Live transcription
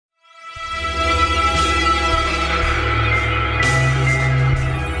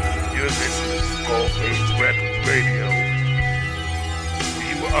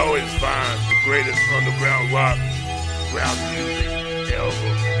greatest underground rock, rap music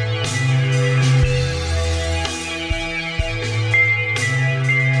ever.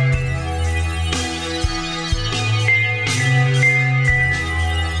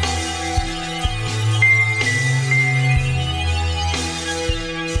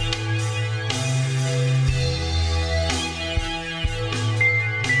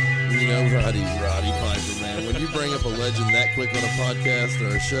 Roddy Piper, man. When you bring up a legend that quick on a podcast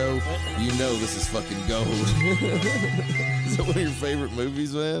or a show, you know this is fucking gold. Is that one of your favorite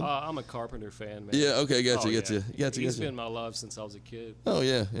movies, man? I'm a Carpenter fan, man. Yeah, okay, gotcha. He's been my love since I was a kid. Oh,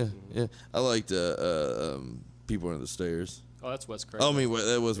 yeah. I liked People Under the Stairs. Oh, that's Wes Craven. Oh, I mean,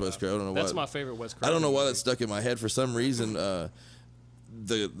 that was Wes Craven. I don't know why. That's my favorite Wes Craven. I don't know why movie. that stuck in my head. For some reason, the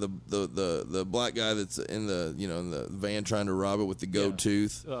black guy that's in the van trying to rob it with the gold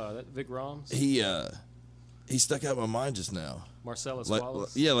tooth. That Vic Roms. He stuck out in my mind just now. Marcellus like,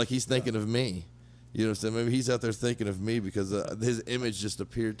 Wallace. Yeah, like he's thinking of me. You know what I'm saying? Maybe he's out there thinking of me because his image just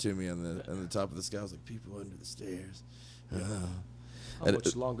appeared to me on the top of the sky. I was like, people under the stairs. How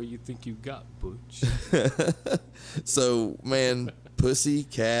much longer you think you got, Butch? So, man, pussy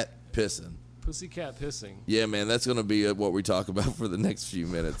cat pissing. Pussycat pissing. Yeah, man, that's going to be what we talk about for the next few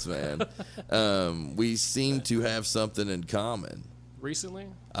minutes, man. We seem to have something in common. Recently?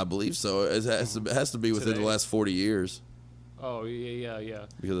 I believe so. It has to be within the last 40 years. Oh, yeah.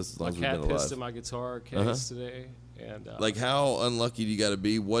 Because that's as long as my we've cat been alive. pissed in my guitar case today. And like, how unlucky do you got to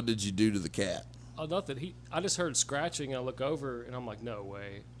be? What did you do to the cat? Oh, nothing. I just heard scratching, and I look over, and I'm like, no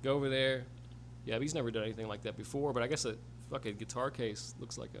way. Go over there. Yeah, he's never done anything like that before, but I guess a fucking guitar case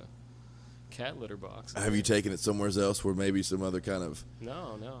looks like a cat litter box. Have you taken it somewhere else where maybe some other kind of...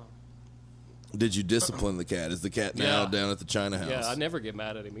 No. Did you discipline the cat? Is the cat now down at the China House? Yeah, I never get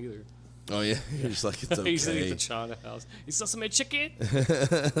mad at him either. Oh, yeah? You're just like, it's okay. He's at the China House. He saw some chicken.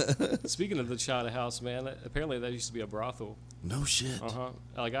 Speaking of the China House, man, apparently that used to be a brothel. No shit.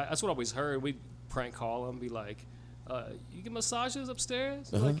 Like that's what I always heard. We'd prank call him, be like, you get massages upstairs?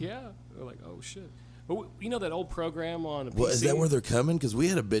 We're like, yeah. We're like, oh, shit. But you know that old program on PC? Well, is that where they're coming? Because we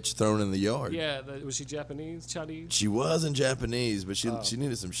had a bitch thrown in the yard. Yeah, was she Japanese, Chinese? She wasn't Japanese, but she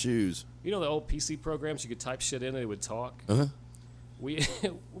needed some shoes. You know the old PC programs you could type shit in and it would talk? Uh-huh. We,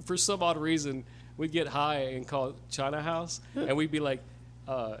 for some odd reason, we'd get high and call it China House, and we'd be like,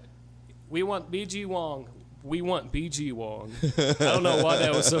 we want BG Wong. We want BG Wong. I don't know why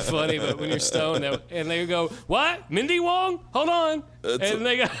that was so funny, but when you're stoned, and they go, what? Mindy Wong? Hold on. And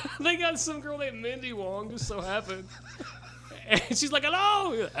they got some girl named Mindy Wong, just so happened. And she's like,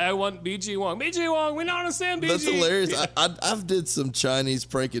 hello, I want BG Wong. BG Wong, we don't understand BG. That's hilarious. I've did some Chinese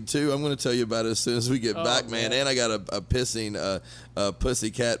pranking, too. I'm going to tell you about it as soon as we get back, man. And I got a pussycat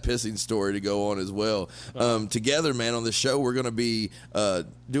pissing story to go on as well. Together, man, on the show, we're going to be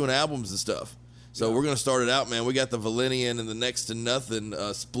doing albums and stuff. So we're going to start it out, man. We got the Valenian and the Next to Nothing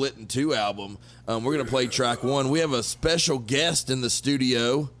Split in Two album. We're going to play track one. We have a special guest in the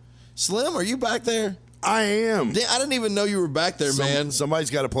studio. Slim, are you back there? I am. I didn't even know you were back there, man. Somebody's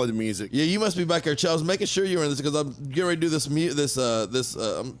got to play the music. Yeah, you must be back there, Charles. Making sure you were in this because I'm getting ready to do this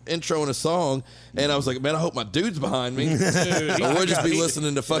intro and a song, and I was like, man, I hope my dude's behind me. Dude, or we'll just be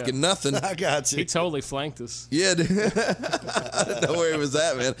listening to fucking nothing. I got you. He totally flanked us. Yeah, dude. I didn't know where he was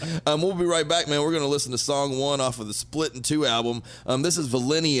at, man. We'll be right back, man. We're going to listen to song one off of the Split in Two album. This is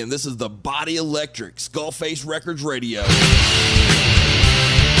Valenian. This is the Body Electric, Skullface Records Radio.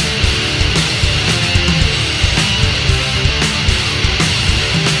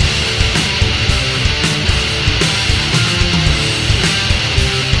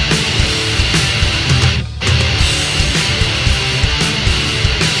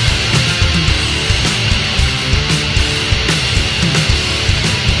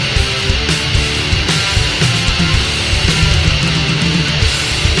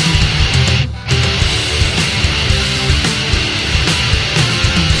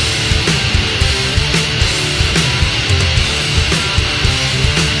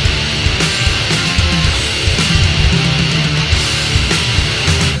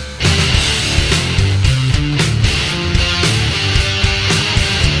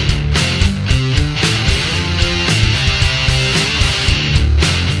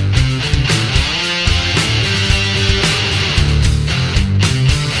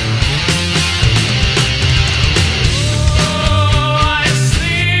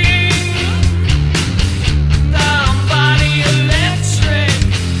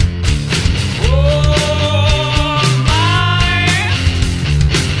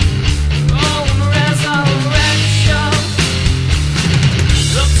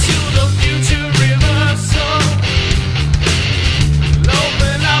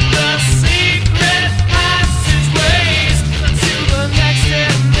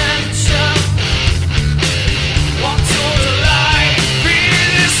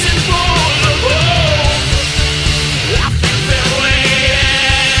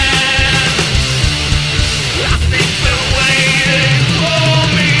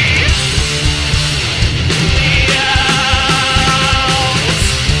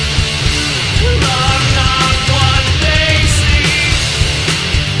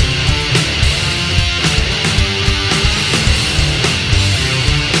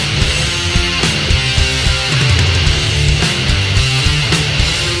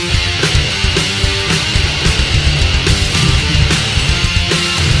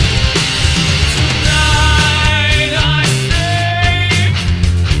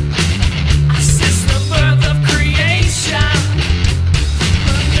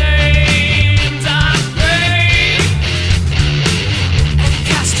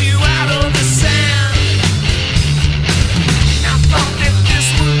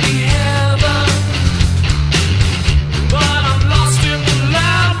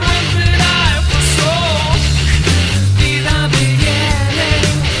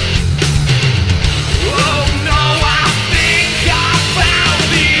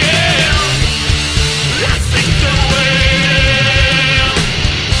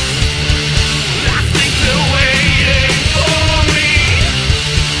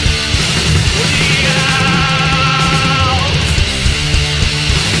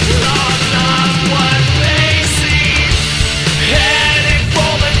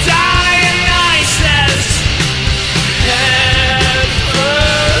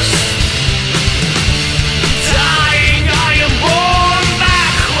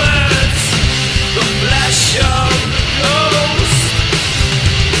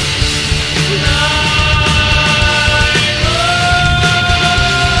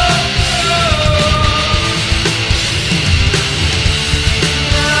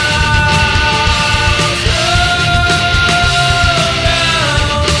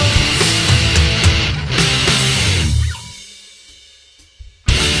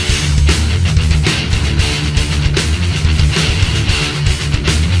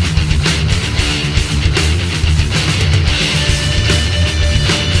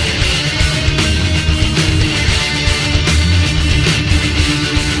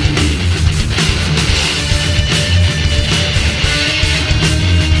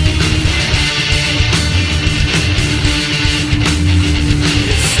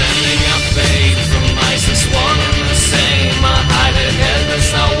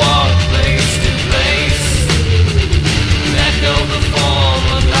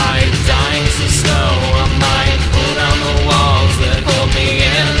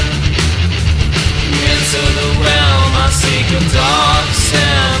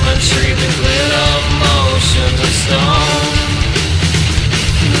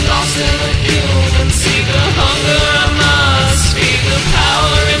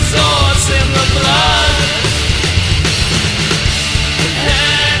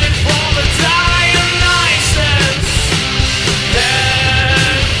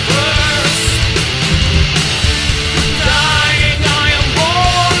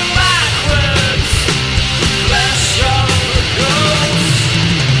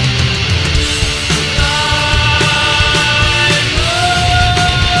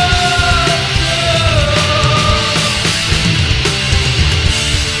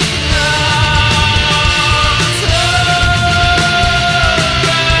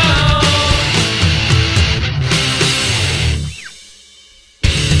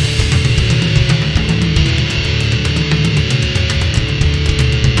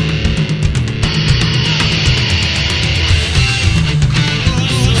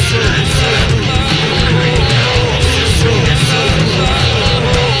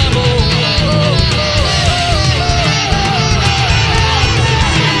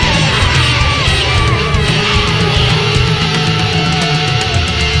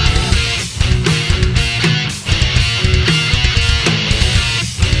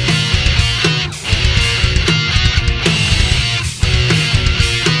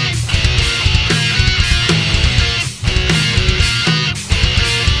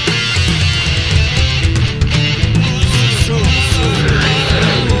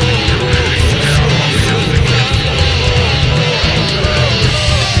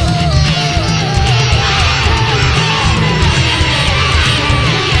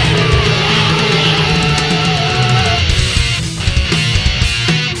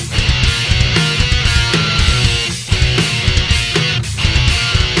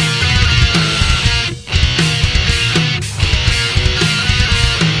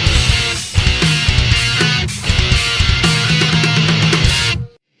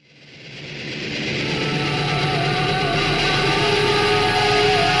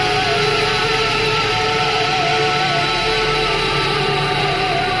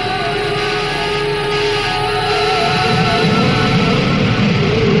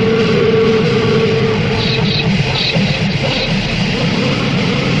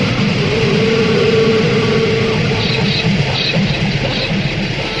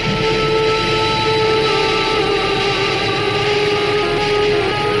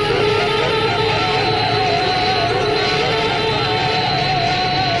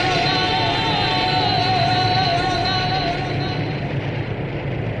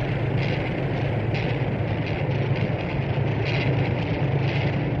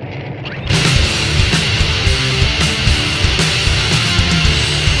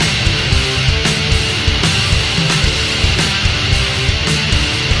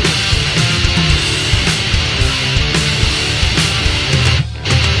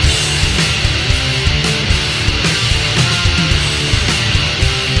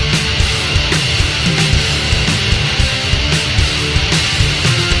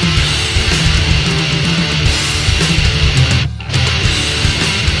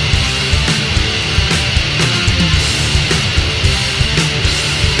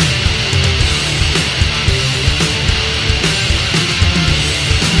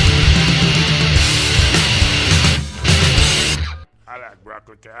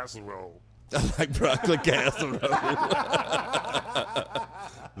 casserole. I like broccoli casserole.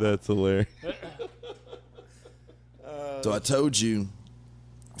 That's hilarious. So I told you,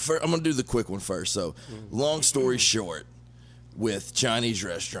 I'm going to do the quick one first. So, long story short, with Chinese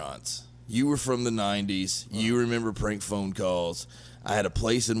restaurants, you were from the 90s. You remember prank phone calls. I had a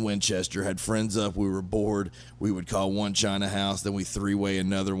place in Winchester, had friends up. We were bored. We would call one China house, then we three-way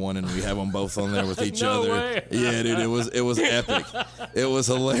another one, and we have them both on there with each No other. way. Yeah, dude, it was epic. It was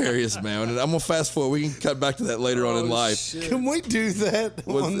hilarious, man. And I'm going to fast forward. We can cut back to that later on in life. Shit. Can we do that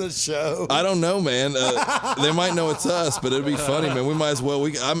on the show? I don't know, man. They might know it's us, but it'd be funny, man. We might as well.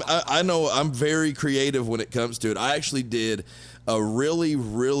 I know I'm very creative when it comes to it. I actually did a really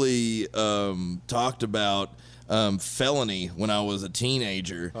talked about felony when I was a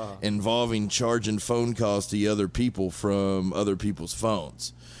teenager involving charging phone calls to other people from other people's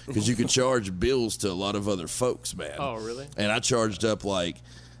phones, because you could charge bills to a lot of other folks, man. Oh, really? And I charged up like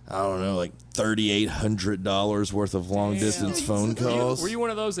 $3,800 worth of long distance phone calls. Were you one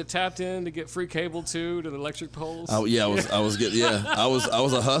of those that tapped in to get free cable too to the electric poles? Oh yeah, I was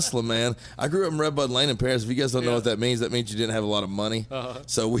a hustler, man. I grew up in Red Bud Lane in Paris. If you guys don't know what that means you didn't have a lot of money.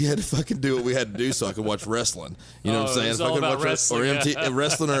 So we had to fucking do what we had to do so I could watch wrestling. You know what I'm saying? It's If I all could about watch wrestling,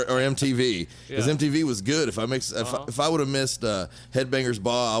 wrestling or MTV, because Yeah. MTV was good. If I would have missed Headbangers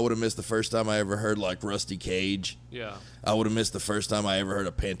Ball, I would have missed the first time I ever heard like Rusty Cage. Yeah. I would have missed the first time I ever heard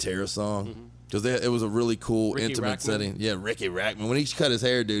a Pantera song. Because it was a really cool, Ricky intimate Rackman. setting. Yeah, Ricky Rackman. When he cut his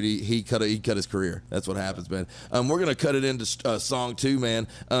hair, dude, he cut his career. That's what happens, man. We're gonna cut it into song 2, man.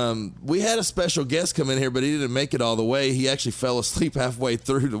 We had a special guest come in here, but he didn't make it all the way. He actually fell asleep halfway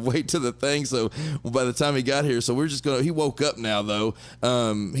through to wait to the thing. So by the time he got here, so we're just gonna. He woke up now though.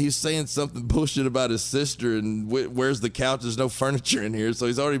 He's saying something bullshit about his sister and where's the couch? There's no furniture in here, so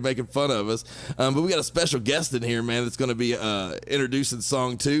he's already making fun of us. But we got a special guest in here, man. That's gonna be introducing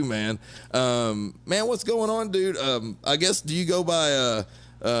song 2, man. Man, what's going on, dude? I guess, do you go by,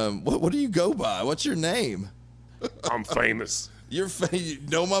 what do you go by? What's your name? I'm famous. You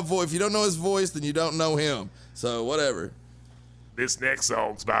know my voice. If you don't know his voice, then you don't know him. So, whatever. This next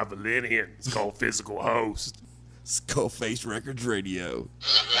song's by Valenian. It's called Physical Host. Skullface Records Radio.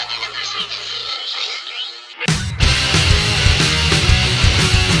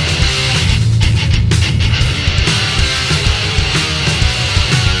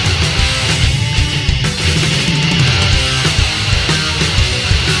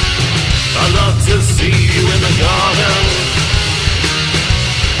 I love to see you in the garden,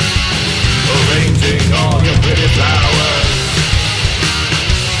 arranging all your pretty flowers.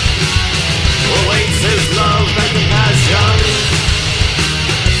 Oasis, love and compassion.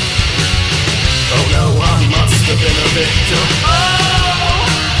 Oh no, I must have been a victim. Oh,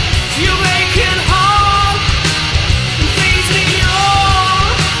 you make it hard and feeds me all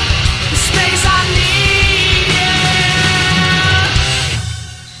the space I need, yeah.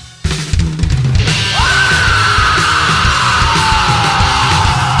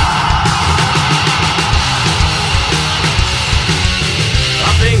 I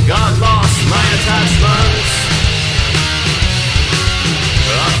think I lost my attachments.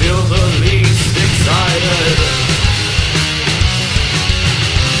 I feel the least excited.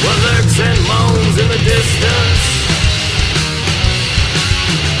 What lurks and moans in the distance,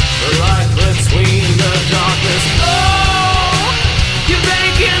 the light between the darkness. Oh, you're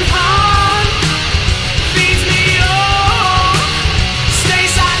vacant heart feeds me all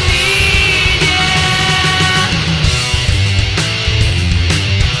space I need, yeah.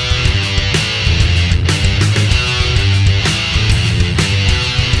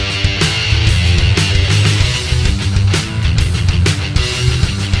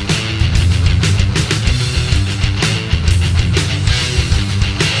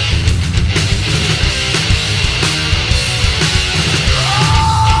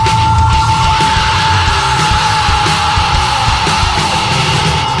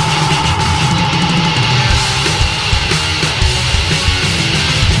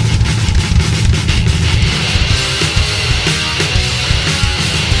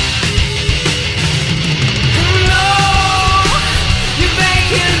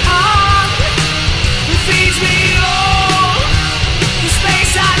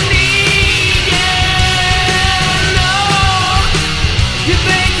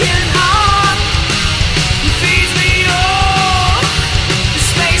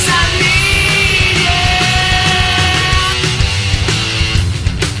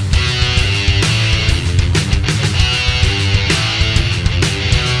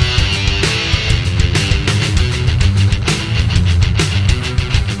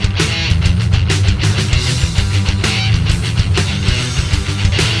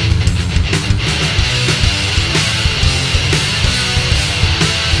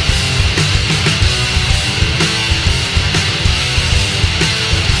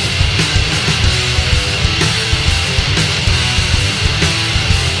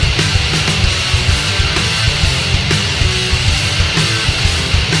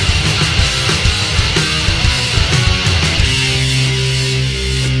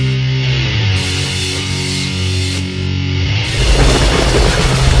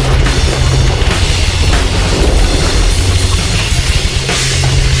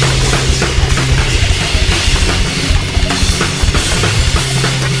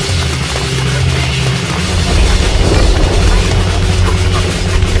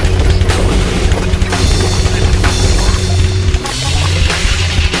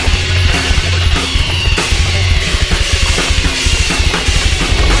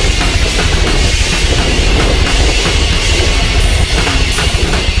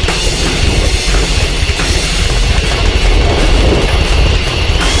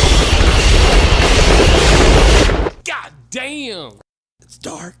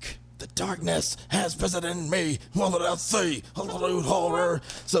 darkness has visited me. What did I see? Hallelujah, horror.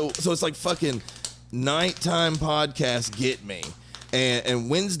 So it's like fucking nighttime podcast get me. And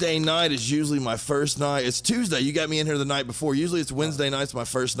Wednesday night is usually my first night. It's Tuesday. You got me in here the night before. Usually it's Wednesday night's my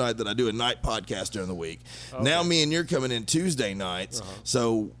first night that I do a night podcast during the week. Okay. Now me and you're coming in Tuesday nights.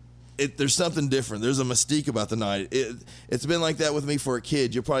 So there's something different. There's a mystique about the night. It's been like that with me for a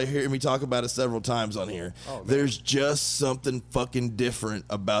kid. You'll probably hear me talk about it several times on here. There's just something fucking different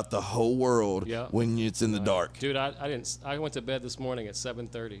about the whole world when it's in the dark. Dude, I went to bed this morning at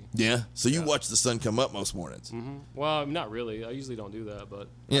 7:30. Yeah? So you watch the sun come up most mornings. Mm-hmm. Well, not really. I usually don't do that, but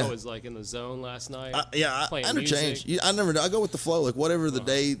I was like in the zone last night. I interchange. I go with the flow. Like whatever the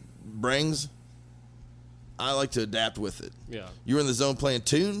day brings, I like to adapt with it. Yeah. You were in the zone playing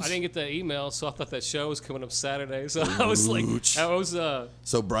tunes? I didn't get the email, so I thought that show was coming up Saturday. So I was like,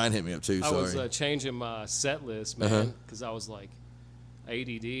 So Brian hit me up too. I was changing my set list, man, because I was like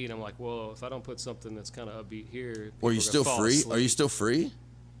ADD, and I'm like, well, if I don't put something that's kind of upbeat here, are you still free? Asleep. Are you still free?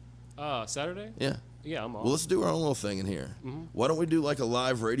 Saturday? Yeah. Yeah, I'm off. Well, let's do our own little thing in here. Why don't we do like a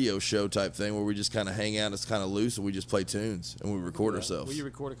live radio show type thing where we just kind of hang out, it's kind of loose, and we just play tunes and we record ourselves? Will you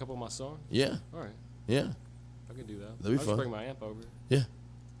record a couple of my songs? Yeah. All right. Yeah. I can do that. That'd be I'll fun. just bring my amp over. Yeah.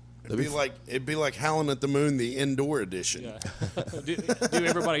 It'd be like Howling at the Moon, the indoor edition. Yeah. do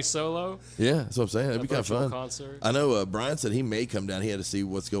everybody solo? Yeah, that's what I'm saying. That'd be kind of fun. Concert. I know Brian said he may come down. He had to see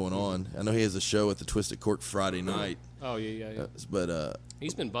what's going on. I know he has a show at the Twisted Cork Friday night. Oh yeah. But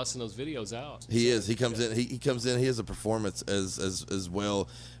he's been busting those videos out. He is. He comes in. He comes in. He has a performance as well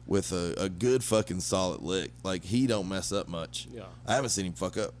with a good fucking solid lick. Like he don't mess up much. Yeah. I haven't seen him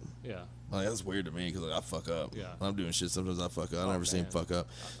fuck up. Yeah. Like that's weird to me because I fuck up. Yeah. When I'm doing shit, sometimes I fuck up. I never seen him man. fuck up.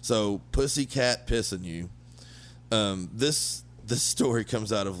 So Pussycat Pissing You. This story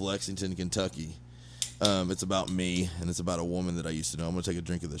comes out of Lexington, Kentucky. It's about me and it's about a woman that I used to know. I'm gonna take a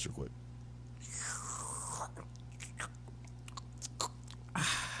drink of this real quick.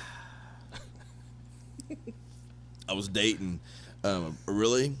 I was dating a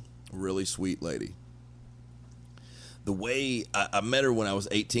really, really sweet lady. The way I met her when I was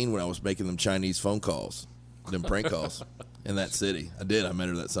 18, when I was making them Chinese phone calls, them prank calls in that city. I met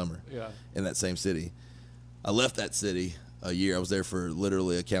her that summer. Yeah. In that same city. I left that city a year. I was there for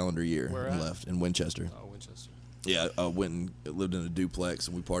literally a calendar year. Where and at? left in Winchester. Oh, Winchester. Yeah, I went and lived in a duplex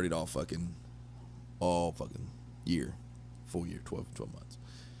and we partied all fucking year. Full year, 12 months.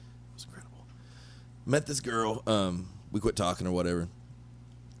 It was incredible. Met this girl. We quit talking or whatever.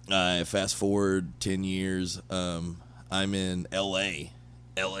 Fast forward 10 years. I'm in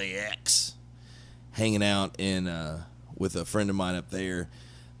LAX, hanging out with a friend of mine up there.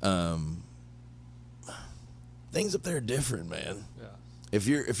 Things up there are different, man. Yeah.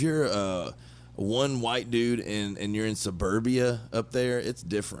 If you're a one white dude and you're in suburbia up there, it's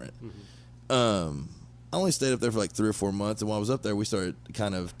different. I only stayed up there for like 3 or 4 months, and while I was up there, we started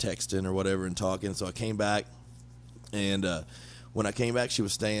kind of texting or whatever and talking. So I came back, and when I came back, she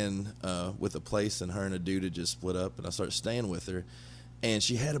was staying with a place, and her and a dude had just split up, and I started staying with her, and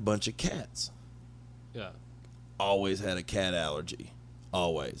she had a bunch of cats. Yeah. Always had a cat allergy,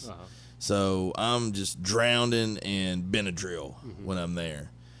 always. Uh-huh. So I'm just drowning in Benadryl when I'm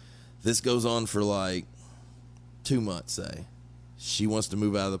there. This goes on for like 2 months, say. She wants to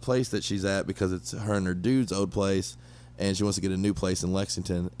move out of the place that she's at because it's her and her dude's old place, and she wants to get a new place in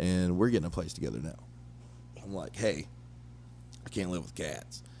Lexington, and we're getting a place together now. I'm like, hey, I can't live with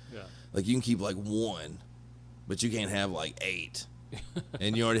cats. Yeah. Like, you can keep like 1, but you can't have like 8.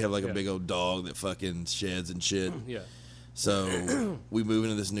 And you already have like a big old dog that fucking sheds and shit. Yeah. So we move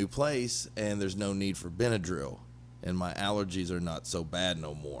into this new place, and there's no need for Benadryl, and my allergies are not so bad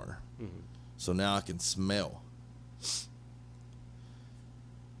no more. So now I can smell.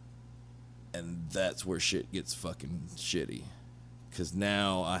 And that's where shit gets fucking shitty. Because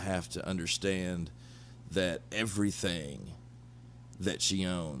now I have to understand that everything that she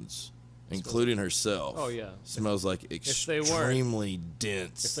owns, including herself, smells like extremely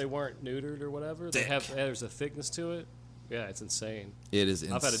dense. If they weren't neutered or whatever, there's a thickness to it. Yeah, it's insane. It is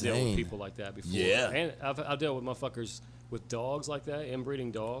insane. I've had to deal with people like that before. Yeah. And I've dealt with motherfuckers with dogs like that,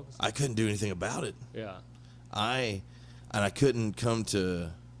 inbreeding dogs. I couldn't do anything about it. Yeah. I couldn't come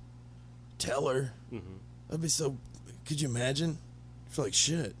to tell her. That'd be so. Could you imagine? I feel like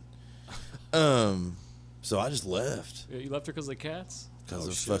shit. So I just left. You left her because of the cats? Because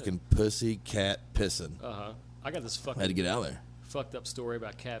of fucking pussy cat pissing. I got this fucking I had to get out of there. fucked up story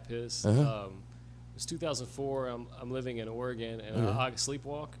about cat piss. It was 2004. I'm living in Oregon, and I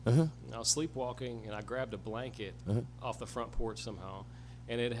sleepwalk. I was sleepwalking, and I grabbed a blanket off the front porch somehow,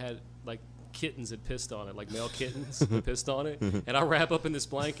 and it had like kittens had pissed on it, like male kittens had pissed on it. And I wrap up in this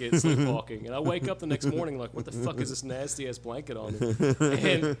blanket, sleepwalking. And I wake up the next morning like, what the fuck is this nasty-ass blanket on me?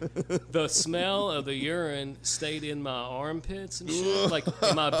 And the smell of the urine stayed in my armpits and shit. Like,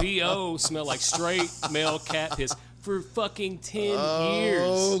 my BO smelled like straight male cat piss. For fucking 10 years.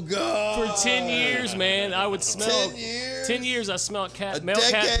 Oh, God. For 10 years, man, I would smell. 10 years? 10 years I smelled A male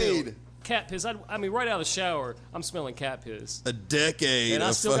cat decade. piss. Cat piss. I mean, right out of the shower, I'm smelling cat piss. A decade And I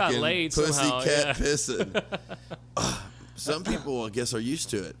of still got fucking laid pussy somehow, cat yeah. pissing. Some people, I guess, are used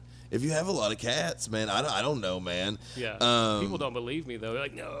to it. If you have a lot of cats, man, I don't know, man. Yeah. People don't believe me, though. They're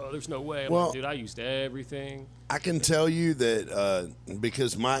like, no, there's no way. I'm Well- like, dude, I used everything. I can tell you that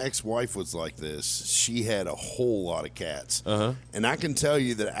because my ex-wife was like this, she had a whole lot of cats. And I can tell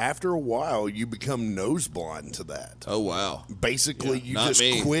you that after a while, you become nose blind to that. Oh, wow. Basically, you Not just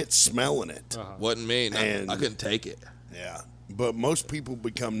me. quit smelling it. Wasn't me. And- I couldn't take it. Yeah. But most people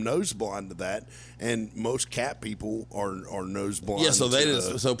become nose blind to that, and most cat people are nose blind. Yeah, so they to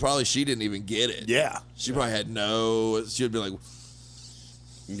didn't. So probably she didn't even get it. Yeah. She probably had no. She'd be like,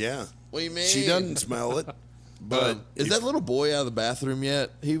 Yeah. "What do you mean?" She doesn't smell it. But Is that little boy out of the bathroom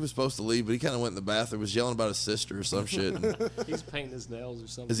yet? He was supposed to leave, but he kind of went in the bathroom, was yelling about his sister or some shit. And He's painting his nails or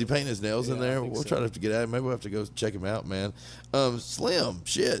something. is he painting his nails in Yeah, I there? think We'll so. try to get at him. Maybe we'll have to go check him out, man. Slim,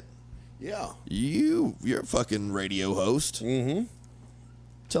 shit. Yeah. You're a fucking radio host. Mm-hmm.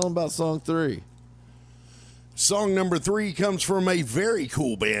 Tell him about song 3. Song number 3 comes from a very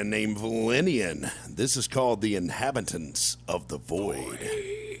cool band named Valenian. This is called The Inhabitants of the Void.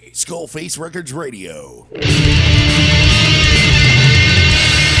 Skullface Records Radio.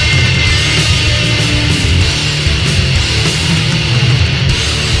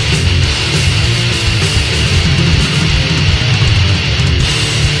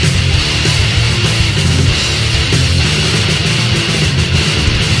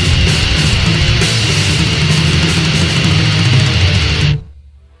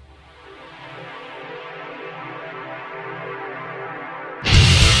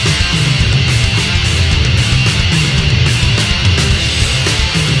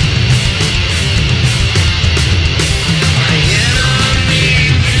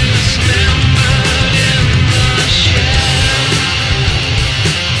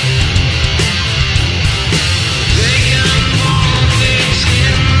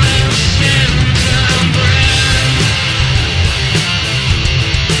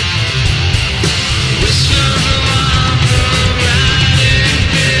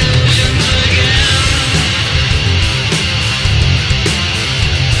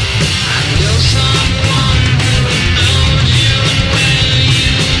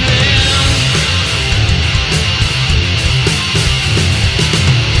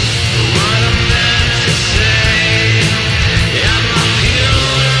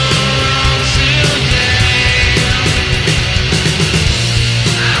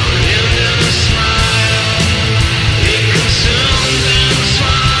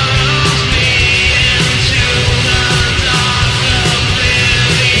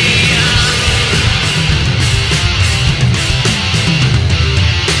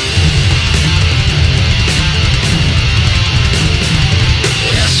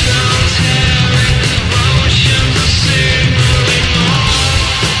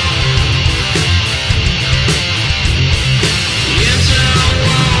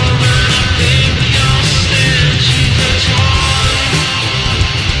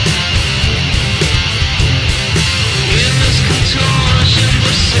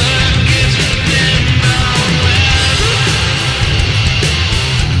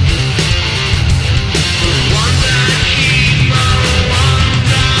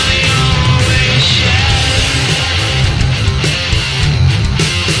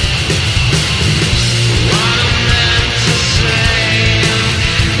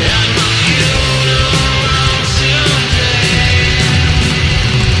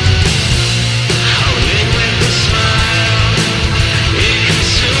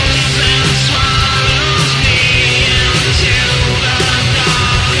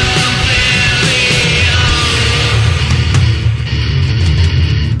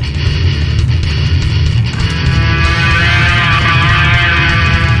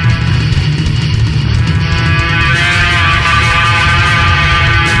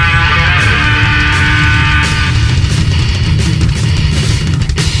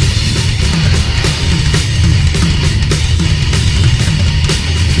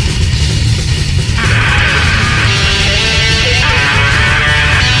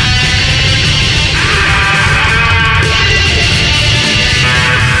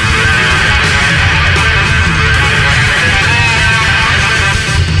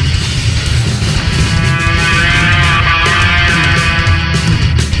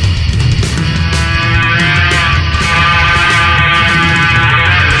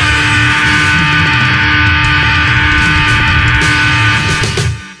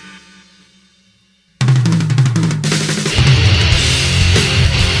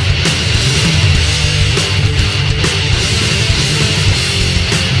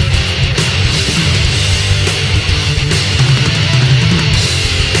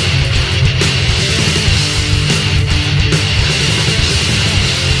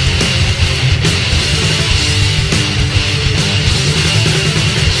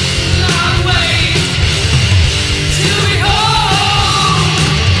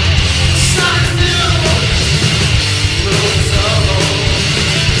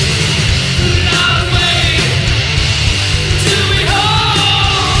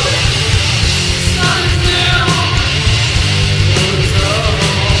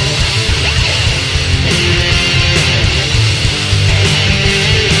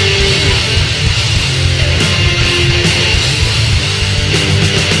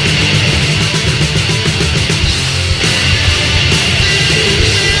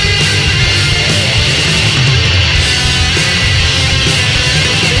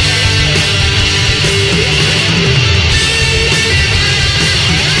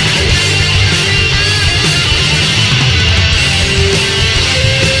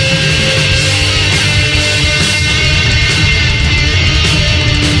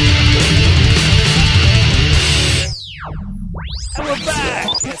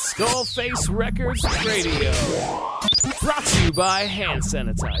 back at Skullface Records Radio. Brought to you by Hand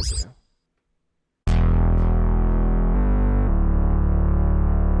Sanitizer.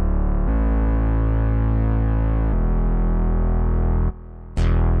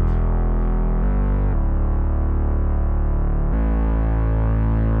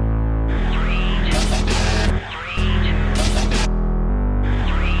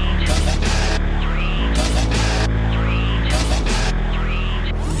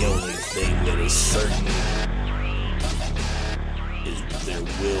 The only thing that is certain is there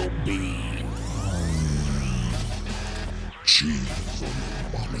will be cheese on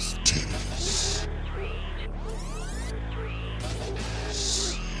your mama's titties.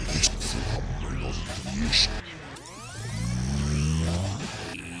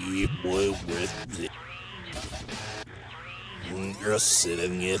 Yeah, boy, with it. Girl,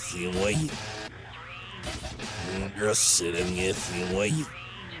 sitting if you wait. Girl, sitting if you wait.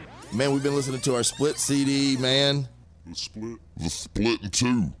 Man, we've been listening to our Split CD, man. The split in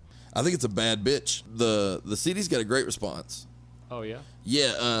two. I think it's a bad bitch. The CD's got a great response. Oh, yeah?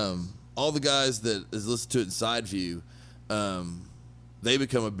 Yeah, all the guys that has listened to it in side view, they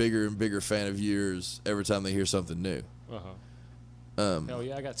become a bigger and bigger fan of yours every time they hear something new. Hell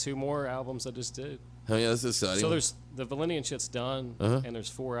yeah, I got 2 more albums I just did. Oh yeah, that's exciting. So there's the Valenian shit's done, and there's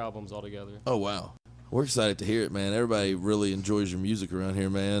 4 albums altogether. Oh wow, we're excited to hear it, man. Everybody really enjoys your music around here,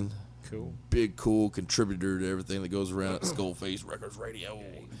 man. Cool. Big cool contributor to everything that goes around at Skullface Records Radio.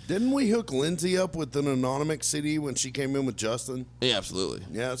 Didn't we hook Lindsay up with an Anonymous CD when she came in with Justin? Yeah, absolutely.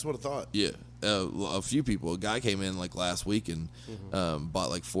 Yeah, that's what I thought. Yeah, a few people. A guy came in like last week and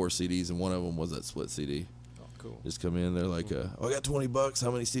bought like 4 CDs, and one of them was that Split CD. Oh, cool. Just come in, they're like, "Oh, I got $20.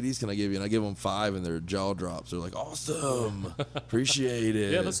 How many CDs can I give you?" And I give them 5, and their jaw drops. They're like, "Awesome, appreciate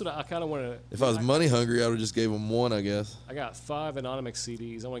it." Yeah, that's what I kind of want to. If I was money hungry, I would have just gave them 1, I guess. I got 5 Anonymous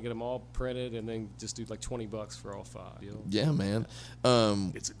CDs. I want to get them all printed and then just do like $20 for all 5. You know? Yeah, man.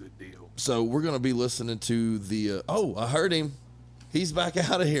 It's a good deal. So we're gonna be listening to the. Oh, I heard him. He's back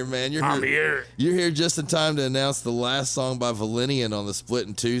out of here, man. I'm here. You're here just in time to announce the last song by Valenian on the Split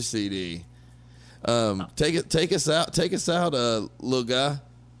in 2 CD. Take us out, little guy.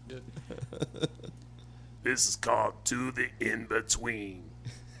 This is called To the In Between.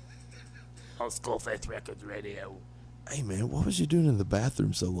 On Skullface Records Radio. Hey, man, what was you doing in the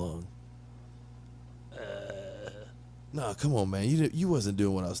bathroom so long? No, come on, man. You wasn't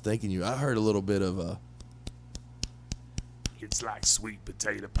doing what I was thinking you. I heard a little bit of It's like sweet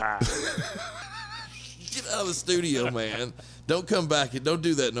potato pie. Get out of the studio, man. Don't come back. Don't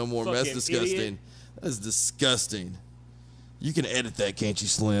do that no more, man. That's Fucking disgusting. idiot. That is disgusting. You can edit that, can't you,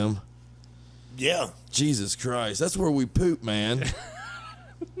 Slim? Yeah. Jesus Christ. That's where we poop, man.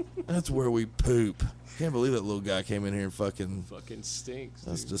 That's where we poop. Can't believe that little guy came in here and fucking... Fucking stinks.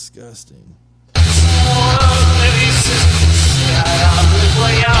 That's Dude. disgusting.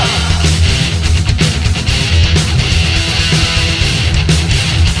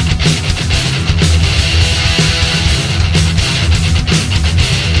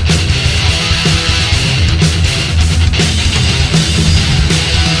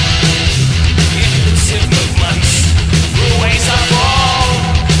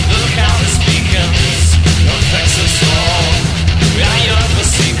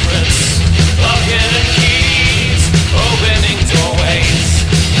 Secrets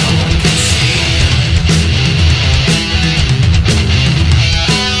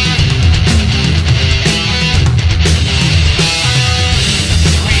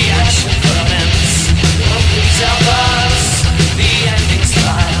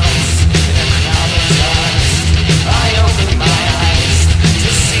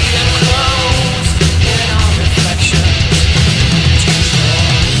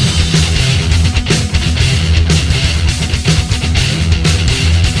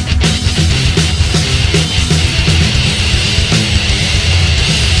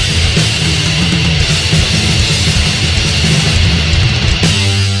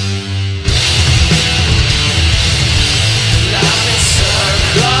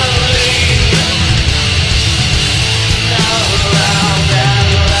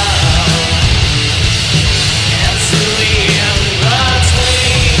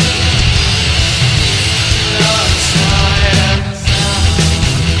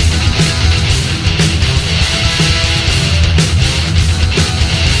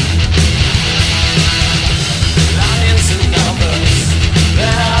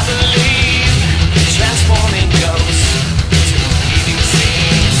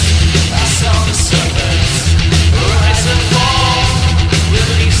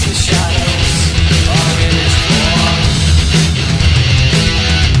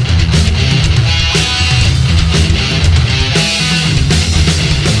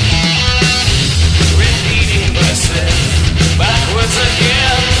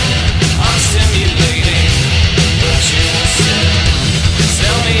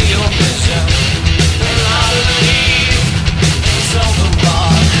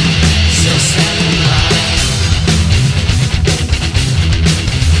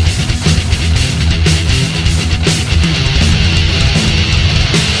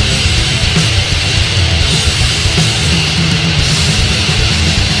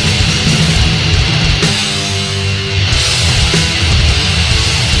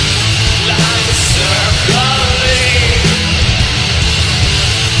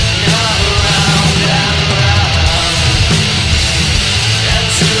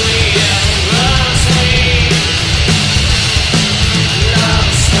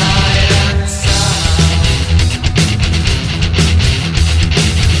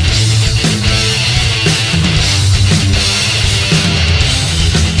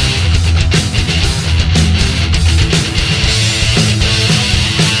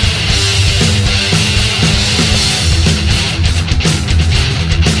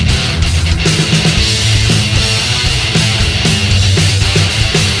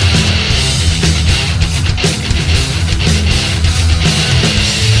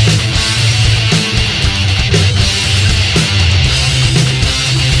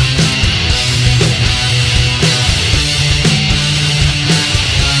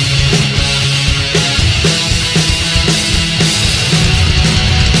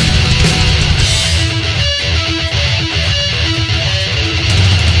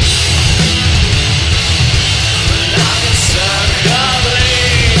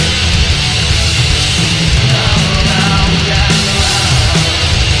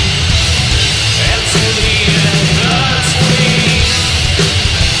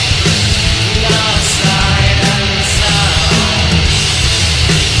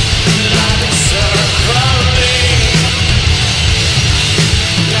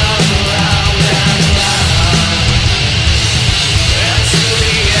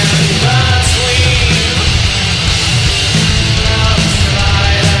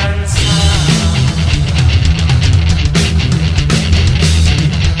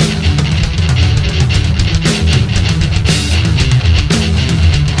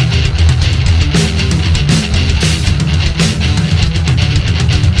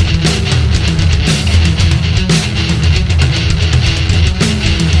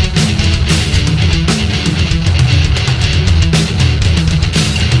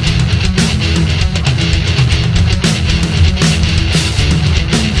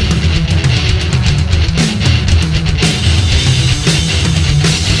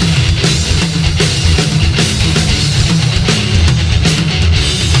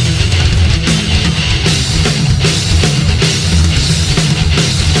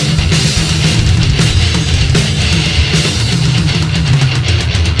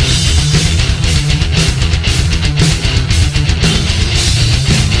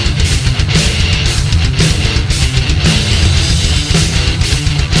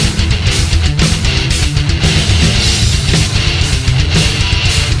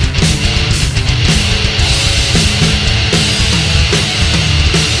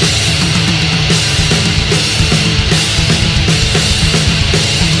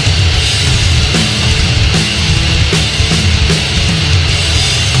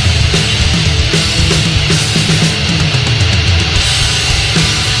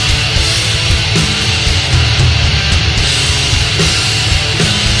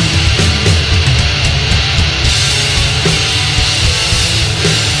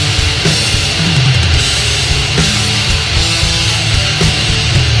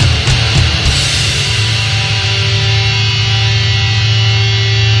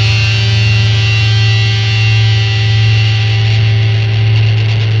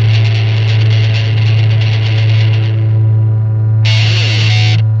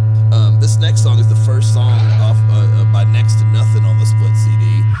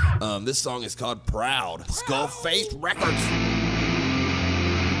This song is called Proud. Skullface Records.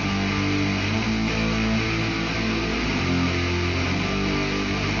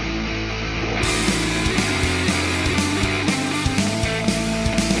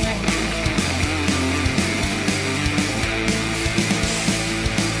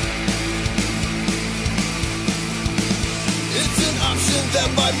 That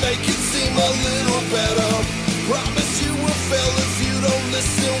might make it seem a little better. Promise you will fail if you don't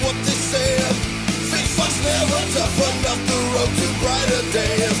listen what they say. Fake fucks never toughen up the road to brighter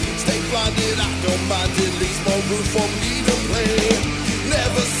days. Stay blinded, I don't mind, it leaves more room for me to play.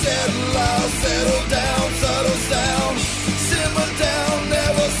 Never settle out, settle down, subtle sound. Simmer down,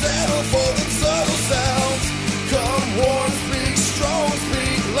 never settle for the subtle sounds. Come warm, speak strong,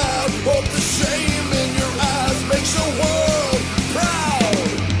 speak loud. Hope the shame in your eyes makes your world proud.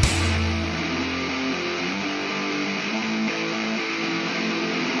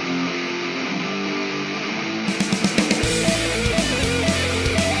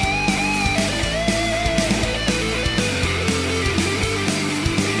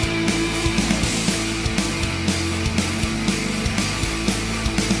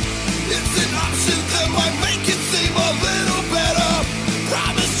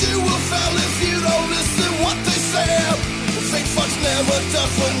 Never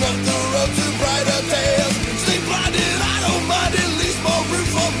toughen up the road to brighter days. Stay blinded, I don't mind, it leaves more room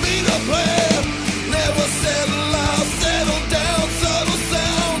for me to play. Never settle out, settle down, subtle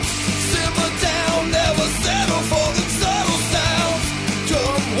sounds. Simmer down, never settle for the subtle sounds.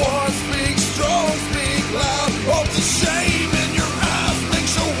 Come one, speak strong, speak loud. Hope the shame in your eyes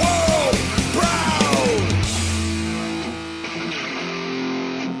makes your world proud.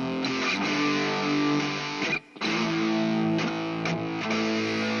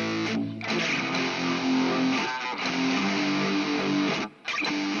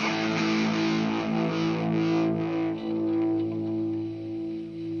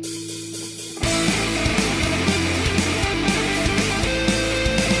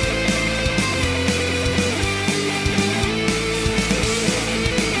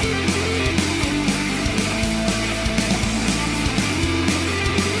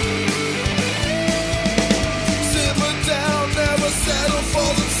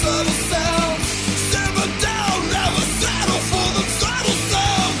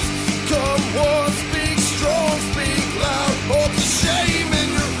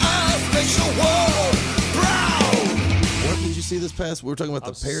 This past, we were talking about I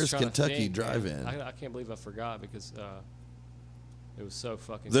the was Paris, trying to Kentucky think, drive-in. man. I can't believe I forgot because it was so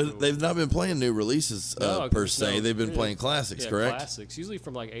fucking cool. They've not been playing new releases No, per there's se. no- They've been playing classics, yeah, correct? Classics, usually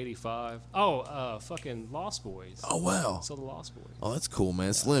from like '85. Oh, fucking Lost Boys. Oh, wow. So the Lost Boys. Oh, that's cool,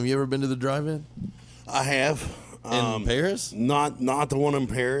 man. Slim, you ever been to the drive-in I have. in Paris? Not the one in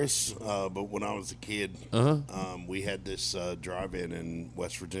Paris, but when I was a kid, we had this drive-in in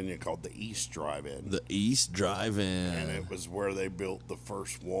West Virginia called the East Drive-In, The East and Drive-In. it was where they built the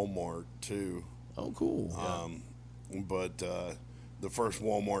first Walmart too. Oh, cool. But the first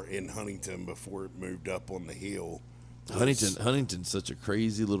Walmart in Huntington before it moved up on the hill. Huntington's such a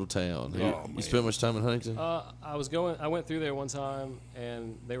crazy little town. You spent much time in Huntington? I went through there one time,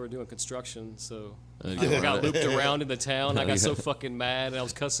 and they were doing construction, so I Yeah. got looped around in the town. I got so fucking mad, and I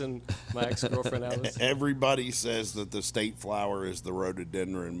was cussing my ex-girlfriend out. Everybody says that the state flower is the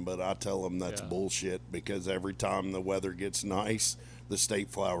rhododendron, but I tell them that's Yeah. bullshit because every time the weather gets nice, the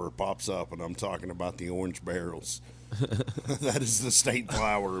state flower pops up, and I'm talking about the orange barrels. That is the state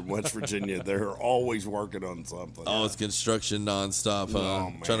flower in West Virginia. They're always working on something. Oh, it's construction nonstop, huh?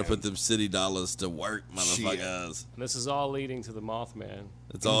 Oh, Trying to man. put them city dollars to work, motherfuckers. And this is all leading to the Mothman.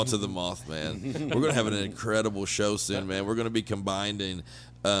 It's all to the Mothman. We're going to have an incredible show soon, man. We're going to be combining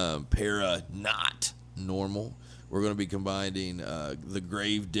para not normal. We're going to be combining the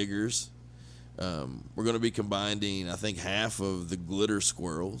Grave Diggers. We're going to be combining, I think, half of the Glitter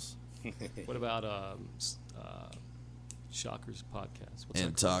Squirrels What about Shockers podcast? What's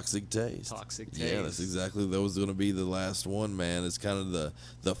and that called? Toxic Taste. Toxic Yeah, that's Taste. exactly. That was going to be the last one, man. It's kind of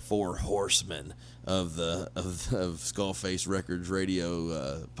the four horsemen of Skullface Records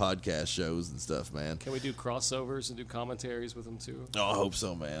radio podcast shows and stuff, man. Can we do crossovers and do commentaries with them too? Oh, I hope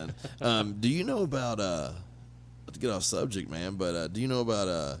so, man. Do you know about not to get off subject, man, but do you know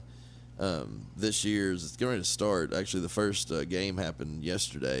about this year's, it's getting ready to start. Actually, the first game happened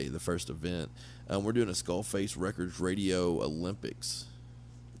yesterday, the first event. We're doing a Skullface Records Radio Olympics.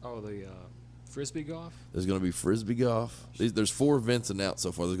 Oh, the frisbee golf. There's going to be frisbee golf. There's 4 events announced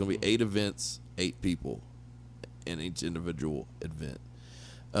so far. There's going to be 8 events, 8 people in each individual event.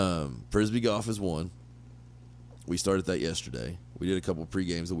 Frisbee golf is one. We started that yesterday. We did a couple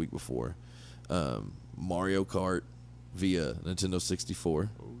pre-games the week before. Mario Kart via Nintendo 64.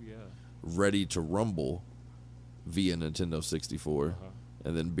 Oh, yeah. Ready to Rumble via Nintendo 64.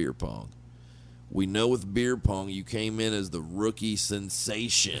 And then beer pong. We know with beer pong, you came in as the rookie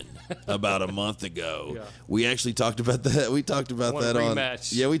sensation about a month ago. Yeah. We actually talked about that. We talked about Want a that on.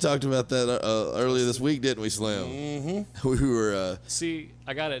 rematch. Yeah, we talked about that earlier this week, didn't we, Slim? Mm-hmm. We were. See,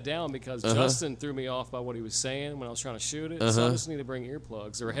 I got it down because Justin threw me off by what he was saying when I was trying to shoot it. So I just need to bring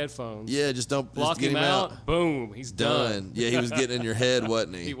earplugs or headphones. Yeah, just don't Block just get him out. Boom. He's done. Yeah, he was getting in your head,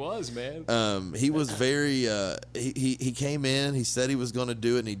 wasn't he? He was, man. He was very. He came in. He said he was going to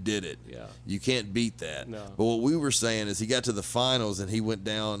do it, and he did it. Yeah. You can't beat that. No. But what we were saying is he got to the finals and he went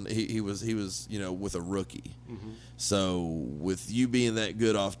down. He was with a rookie. Mm-hmm. So with you being that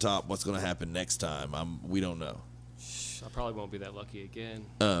good off top, what's going to happen next time? We don't know. I probably won't be that lucky again.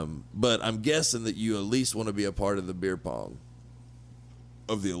 But I'm guessing that you at least want to be a part of the beer pong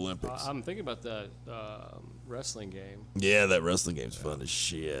of the Olympics. I'm thinking about that wrestling game. Yeah, that wrestling game's fun as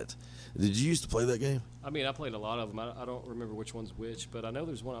shit. Did you used to play that game? I mean, I played a lot of them. I don't remember which one's which, but I know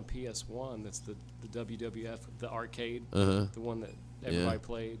there's one on PS1 that's the WWF, the arcade, the one that everybody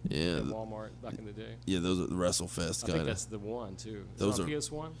played at Walmart back in the day. Yeah, those are the WrestleFest I kind think of. that's the one, too. Those on are-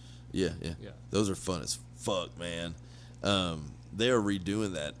 PS1? Yeah. Yeah. Those are fun as fuck, man. They are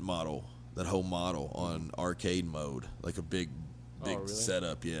redoing that whole model on arcade mode, like a big really?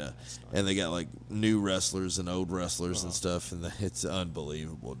 setup, yeah. And they got like new wrestlers and old wrestlers and stuff, and it's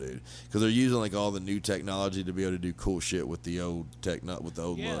unbelievable, dude. Because they're using like all the new technology to be able to do cool shit with the old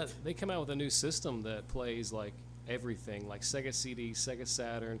Yeah, look. they come out with a new system that plays like everything, like Sega CD, Sega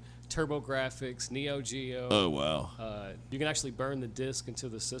Saturn, TurboGrafx, Neo Geo. Oh wow, You can actually burn the disc into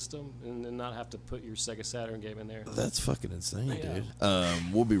the system and then not have to put your Sega Saturn game in there. that's fucking insane, Yeah.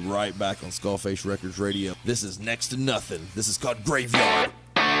 dude. We'll be right back on Skullface Records Radio. This is Next to Nothing. This is called Graveyard.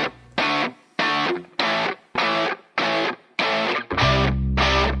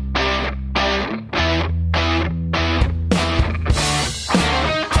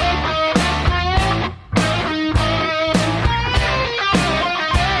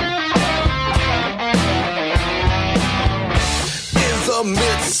 In the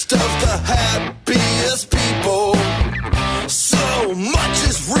midst of the happiest people, so much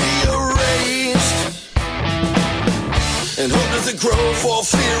is rearranged, and hope doesn't grow for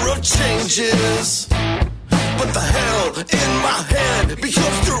fear of changes. But the hell in my head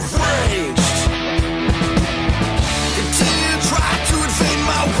becomes deranged. Continue to try to invade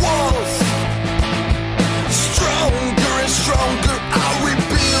my walls. Stronger and stronger, I'll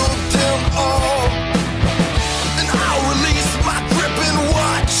rebuild them all. And I'll release my grip and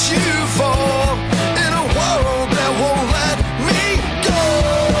watch you fall in a world that won't let me go.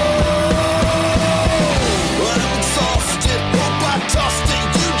 But I'm exhausted, hope I tossed it.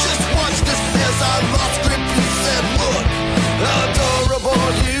 You just watched this as I lost grip. You said, look, how adorable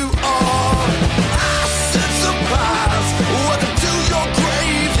you are. I said, surprise, welcome to your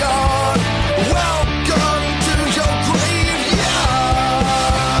graveyard. Welcome to your graveyard.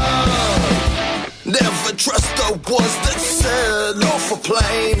 Never trust the ones that set off a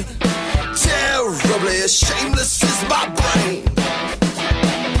plane. Terribly shameless is my brain.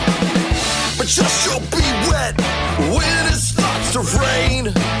 But just you'll be wet when it starts to rain.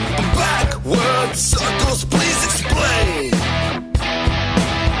 Backward circles, please explain.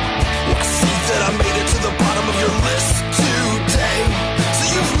 I see that I made it to the bottom of your list today. So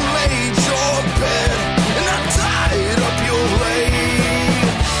you've made your bed and I tied up your lane.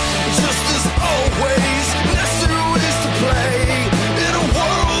 Just as always, necessary ways to play in a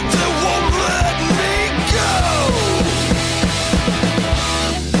world that won't let me go.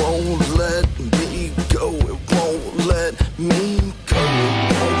 Won't let me go. It won't let me go.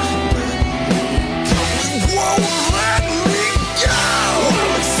 It won't let me go.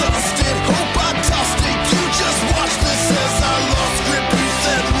 I'm exhausted. Hope I tossed it. You just watched this as I lost grip. You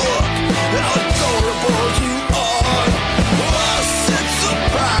said, look how adorable you are. I said,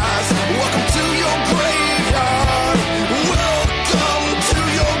 surprise. Welcome to your graveyard. Welcome to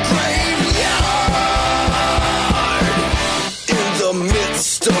your graveyard. In the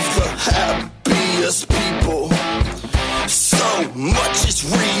midst of the happiest people, so much is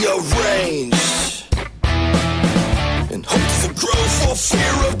rearranged, and hope doesn't grow for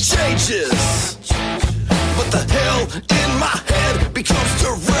fear of changes. But the hell in my head becomes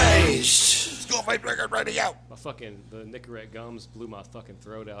deranged. Skullface Records Radio. The Nicorette gums blew my fucking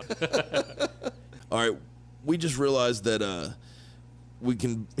throat out. All right, we just realized that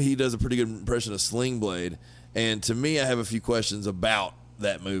he does a pretty good impression of Sling Blade, and to me, I have a few questions about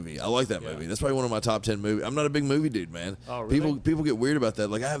that movie. I like that movie. That's probably one of my top 10 movies. I'm not a big movie dude, man. Oh, really? People get weird about that.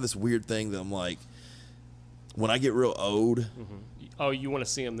 Like I have this weird thing that I'm like, when I get real old. Oh, you want to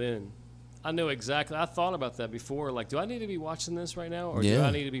see them then? I know exactly. I thought about that before. Like, do I need to be watching this right now, or do Yeah.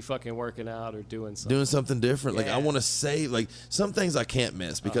 I need to be fucking working out or doing something? Doing something different. Like I Yeah. want to say, like some things I can't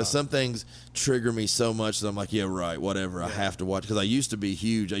miss because some things trigger me so much that I'm like, yeah, right, whatever. I have to watch because I used to be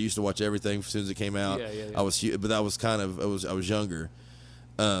huge. I used to watch everything as soon as it came out. Yeah. I was huge, but that was kind of I was younger.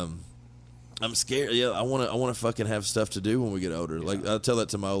 I'm scared. Yeah, I want to fucking have stuff to do when we get older. Like I tell that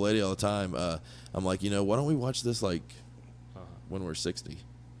to my old lady all the time. I'm like, why don't we watch this like when we're 60?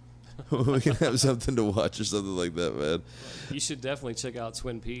 We can have something to watch or something like that, man. You should definitely check out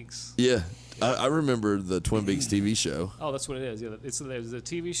Twin Peaks. Yeah. I remember the Twin Peaks TV show. Oh, that's what it is. Yeah, there's the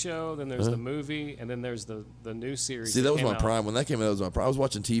TV show, then there's the movie, and then there's the new series. See, that was came my out. prime. When that came out, that was my prime. I was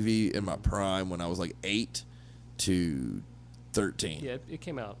watching TV in my prime when I was like 8 to 13. Yeah, it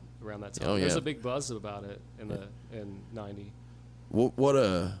came out around that time. Oh, There's yeah. a big buzz about it in '90. What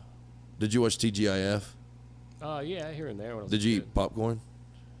did you watch TGIF? Yeah, here and there. When I was Did a you kid. eat popcorn?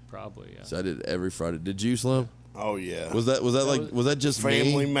 Probably, yeah. So I did it every Friday. Did you, Slim? Oh yeah. Was that was that just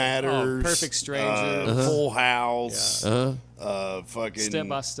Family me? Matters? Oh, Perfect Strangers. Full House. Uh-huh. Fucking Step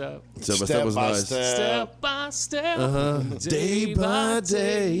by step. Step by step was by nice. step. Step by step. Day by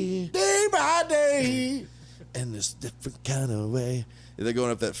day, Day by day. and this different kind of way. They're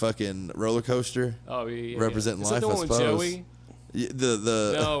going up that fucking roller coaster. Oh, yeah. Representing Is that life, the I one with suppose. Joey? Yeah,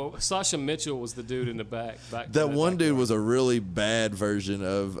 the No, Sasha Mitchell was the dude in the back. that one dude was a really bad version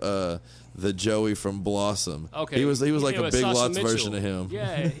of the Joey from Blossom. Okay, he was like yeah, a with Big Sasha Lots Mitchell. version of him.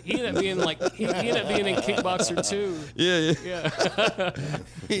 Yeah, he ended up being in Kickboxer 2. Yeah. Yeah,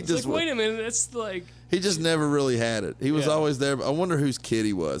 He it's just like, wait a minute, that's like he just never really had it. He was Yeah. always there. But I wonder whose kid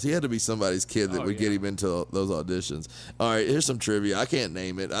he was. He had to be somebody's kid that Oh, would get yeah. him into those auditions. All right, here's some trivia. I can't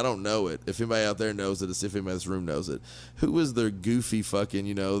name it. I don't know it. If anybody out there knows it, if anybody in this room knows it, who was their goofy fucking,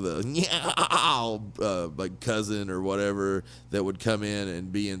 the like cousin or whatever that would come in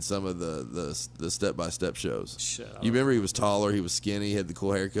and be in some of the Step by Step shows? Shit, I You don't- remember he was taller, he was skinny, he had the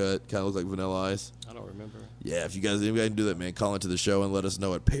cool haircut, kind of looked like Vanilla Ice. I don't remember. Yeah, if anybody can do that, man, call into the show and let us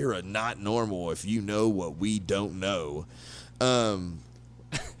know at Para Not Normal if you know what we don't know.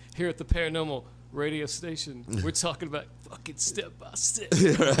 Here at the Paranormal Radio Station, we're talking about fucking Step by Step.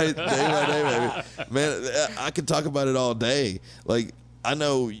 Right? Day by day, baby. Man, I could talk about it all day. Like, I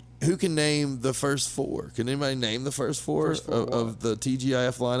know who can name the first four. Can anybody name the first four, of the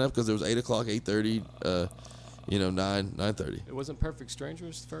TGIF lineup? Because there was 8 o'clock, 8:30, 9:30. It wasn't Perfect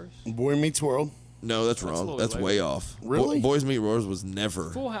Strangers first. Boy Meets World. No, that's a wrong. little That's later. way off. Really? Boys Meet World was never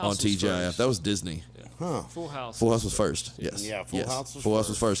Full House on was TGIF. first. That was Disney. Full House. Full House was first. Yes. Yeah, Full Yes. House was Full House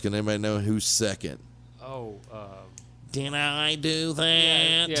was first. first. Can anybody know who's second? Oh, Did I do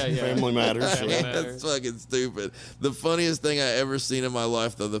that? yeah. Family Matters. Family yeah. Matters. That's fucking stupid. The funniest thing I ever seen in my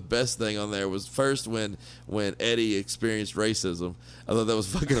life, though, the best thing on there was first when Eddie experienced racism. I thought that was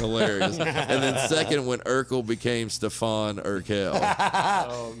fucking hilarious. And then second when Urkel became Stefan Urkel.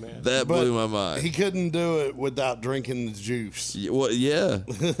 Oh man. That But blew my mind. He couldn't do it without drinking the juice. Well, yeah.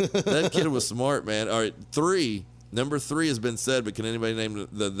 That kid was smart, man. All right, number 3 has been said, but can anybody name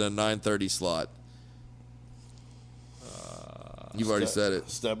the 9:30 slot? You've already said it.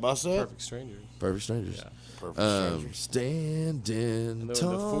 Step by step. Perfect Strangers. Perfect Strangers. Yeah. Perfect Strangers. Standing The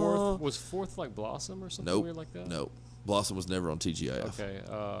tall. fourth like Blossom or something Nope. weird like that. Nope. Blossom was never on TGIF.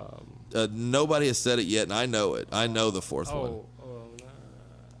 Okay. Nobody has said it yet, and I know it. I know the fourth one. Nah.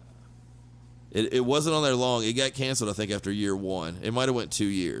 It wasn't on there long. It got canceled, I think, after year 1. It might have went 2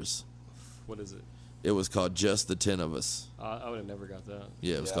 years. What is it? It was called Just the 10 of Us. I would have never got that.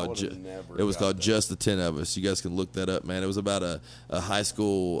 Yeah, it was Yeah, I called. would've never It was got called that. Just the 10 of Us. You guys can look that up, man. It was about a high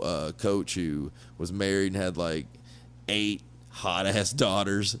school coach who was married and had like 8 hot ass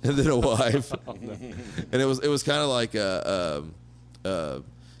daughters and then a wife. And it was kind of like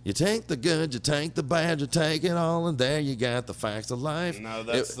you take the good, you take the bad, you take it all, and there you got the facts of life. No,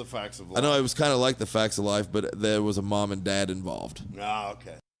 that's It- the facts of life. I know it was kind of like the facts of life, but there was a mom and dad involved. Oh,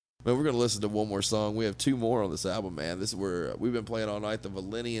 okay. Man, we're gonna listen to one more song. We have 2 more on this album, man. This is where we've been playing all night. The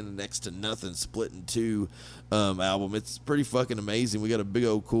Valenian Next to Nothing Split in 2 album. It's pretty fucking amazing. We got a big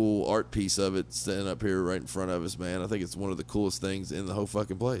old cool art piece of it standing up here right in front of us, man. I think it's one of the coolest things in the whole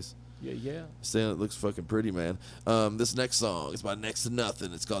fucking place. Yeah. It looks fucking pretty, man. This next song is by Next to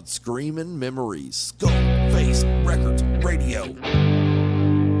Nothing. It's called Screamin' Memories. Skullface Records Radio.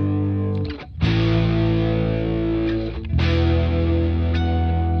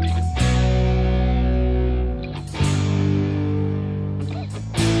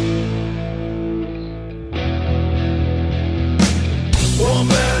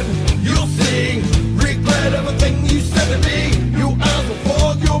 study me. Your eyes will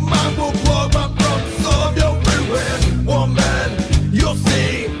fog, your mind will plug. My brother solve your ruin. One man, you'll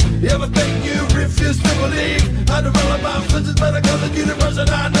see everything you refuse to believe. I develop my senses better cause the universe and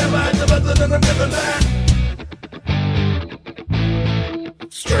I never had to better than I'm giving that.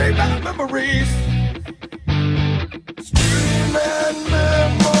 Stream out memories. Stream and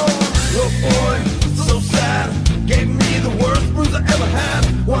memories. Oh boy, so sad. Gave me the worst bruise I ever had.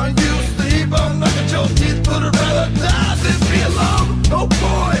 While you sleep, I'm knock at your teeth, but I'd rather die than be alone. Oh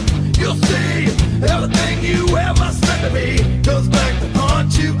boy, you'll see everything you ever said to me comes back to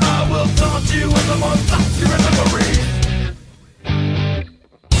haunt you. I will taunt you with the most toxic memories.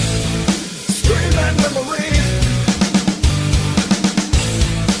 Scream and memories.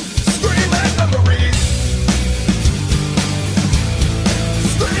 Scream and memories.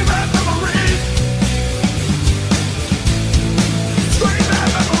 Scream and memories. Scream and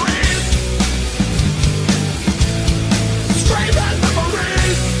memories. Scream and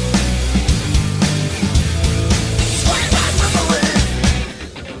memories. Scream and memories.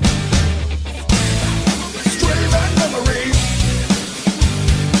 Scream and memories.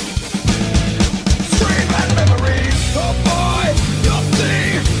 Scream and memories. Oh boy, you'll see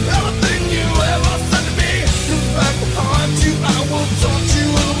everything you ever said to me. Comes back to haunt you. I will taunt you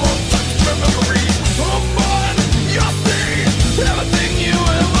with the most toxic memories. Oh boy, you'll see everything you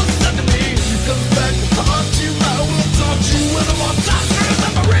ever said to me. Comes back to haunt you. I will taunt you with the most toxic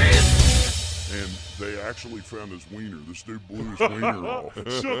memories. And they actually found his wiener. This dude blew his wiener off.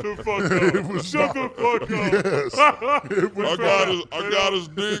 Shut the fuck up. Shut the fuck up. Yes. We I got his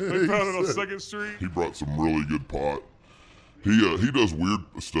dick. They found it on 2nd Street. He brought some really good pot. He does weird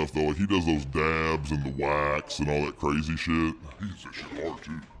stuff though. Like he does those dabs and the wax and all that crazy shit. He's that shit hard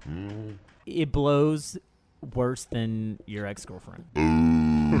too. It blows worse than your ex-girlfriend.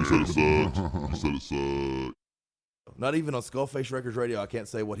 Ooh, he said it sucked. He said it sucked. Not even on Skullface Records Radio, I can't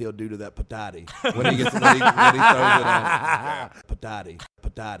say what he'll do to that patati when he gets when he throws it on. Patati,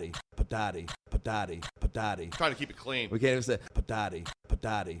 patati, patati, patati, patati. Trying to keep it clean. We can't even say patati,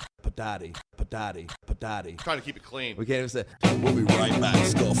 patati, patati, patati, patati. Trying to keep it clean. We can't even say. We'll be right back.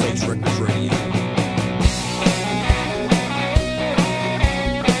 Skullface Records Radio.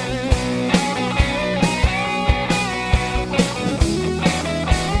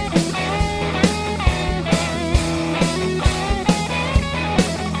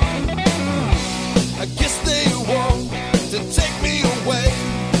 I guess they want to take me away,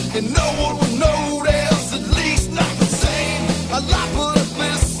 and no one will notice, at least not the same. I lie, but I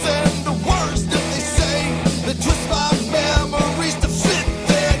listen to words that they say. They twist my memories to fit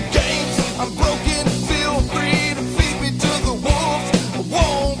their games. I'm broken, feel free to feed me to the wolves. I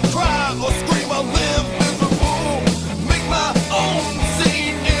won't cry or scream, I'll live miserable. Make my own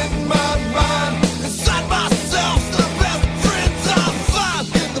scene in my mind. Inside myself, the best friends I find.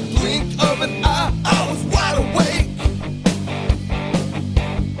 In the blink of an eye, I was wide awake,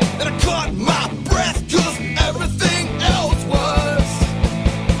 and I caught my breath 'cause everything else was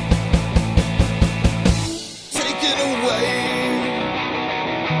taken away.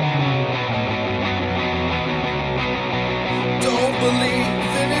 Don't believe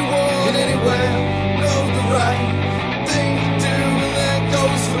anyone anywhere knows the right thing to do, and that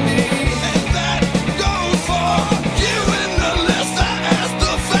goes for me, and that goes for you. In the list I asked,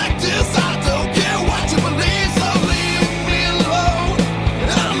 the fact is I don't care what you believe, so leave me alone, and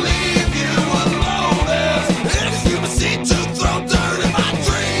I'll leave you alone. If you proceed to throw dirt in my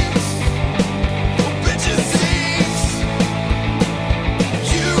dreams, well, bitch, it seems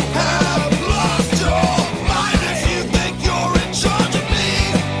you have lost your mind if you think you're in charge of me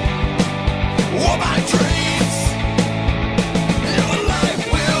or my dreams. Your life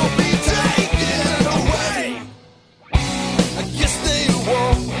will be taken away. I guess they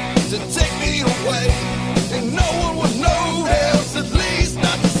want to take me away, and no one will notice, at least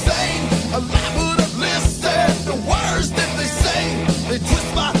not the same. I lie, but I've listened to words that they say. They twist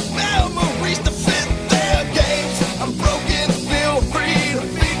my memories to fit their games. I'm broken, feel free to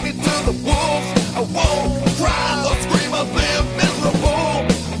feed me to the wolves. I won't cry or scream, I'll live miserable.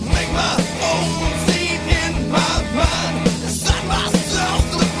 Make my own scene in my mind. Inside myself,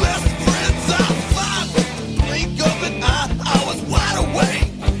 the best friends I find. With the blink of an eye, I was wide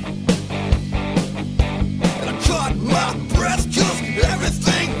awake, and I caught my breath 'cause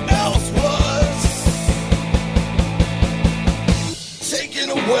everything else was taken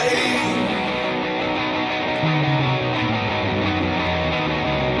away.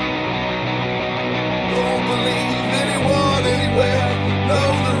 Don't believe anyone anywhere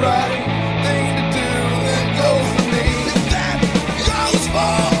knows the right thing to do, and that goes for me, and that goes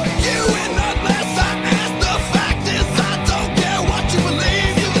for you. And unless I ask, the fact is I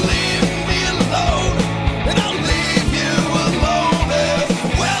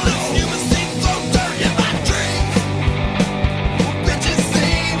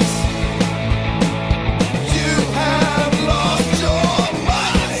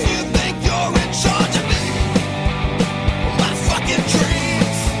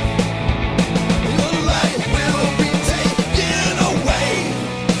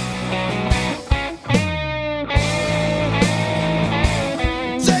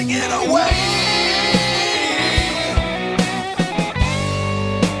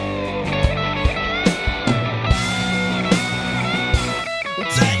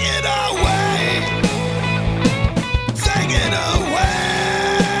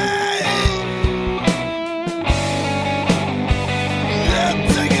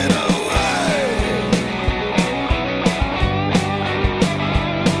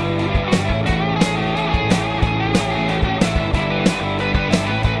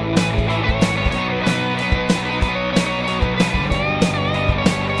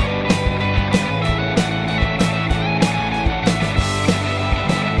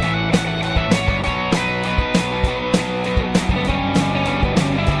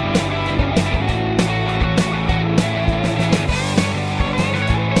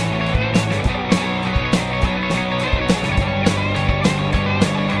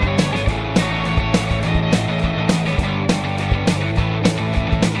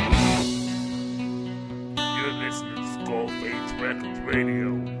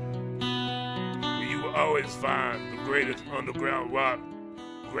underground rock,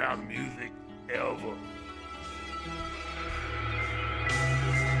 ground music ever.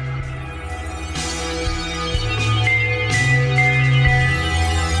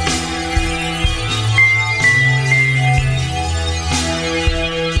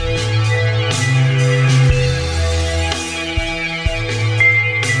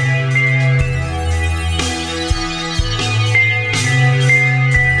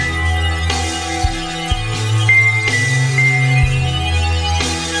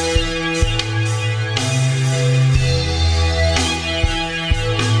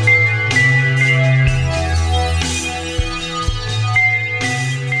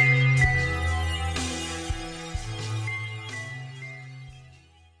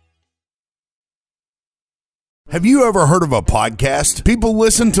 Have you ever heard of a podcast? People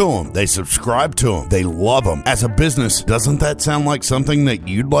listen to them. They subscribe to them. They love them. As a business, doesn't that sound like something that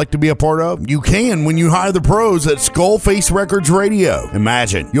you'd like to be a part of? You can when you hire the pros at Skullface Records Radio.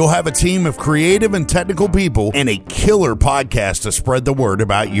 Imagine, you'll have a team of creative and technical people and a killer podcast to spread the word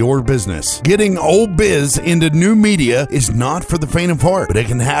about your business. Getting old biz into new media is not for the faint of heart, but it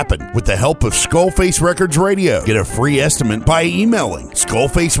can happen with the help of Skullface Records Radio. Get a free estimate by emailing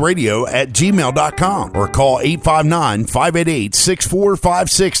skullfaceradio@gmail.com or call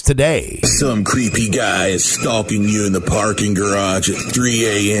 859-588-6456 today. Some creepy guy is stalking you in the parking garage at 3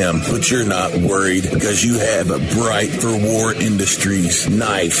 a.m., but you're not worried because you have a Bright for War Industries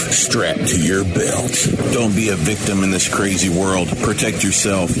knife strapped to your belt. Don't be a victim in this crazy world. Protect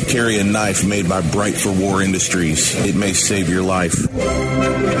yourself. Carry a knife made by Bright for War Industries. It may save your life.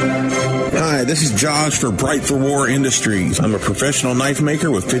 Hi, this is Josh for Bright for War Industries. I'm a professional knife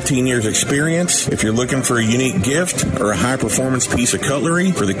maker with 15 years experience. If you're looking for a unique gift or a high-performance piece of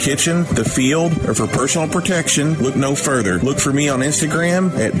cutlery for the kitchen, the field, or for personal protection, look no further. Look for me on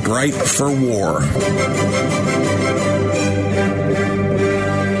Instagram at Bright for War.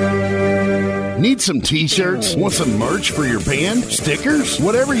 Need some t-shirts? Want some merch for your band? Stickers?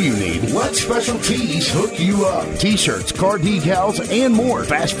 Whatever you need, let Special Tees hook you up. T-shirts, car decals, and more.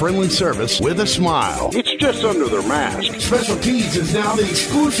 Fast, friendly service with a smile. It's just under their mask. Special Tees is now the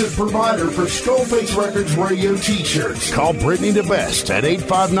exclusive provider for Skullface Records Radio t-shirts. Call Brittany DeBest at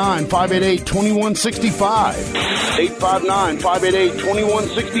 859-588-2165.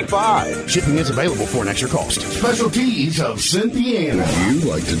 859-588-2165. Shipping is available for an extra cost. Special Tees of Cynthiana. You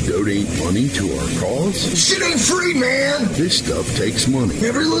like to donate money to our cause? Shit ain't free, man. This stuff takes money.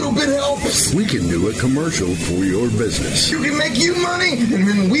 Every little bit helps. We can do a commercial for your business. You can make you money, and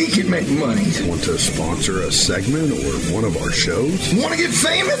then we can make money. Want to sponsor a segment or one of our shows? Want to get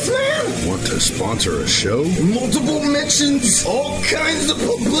famous, man? Want to sponsor a show? Multiple mentions, all kinds of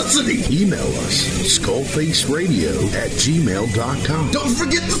publicity. Email us, skullfaceradio@gmail.com. Don't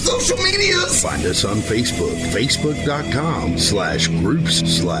forget the social medias. Find us on Facebook,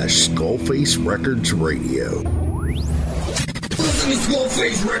 facebook.com/groups/Skullface Records Radio. Listen to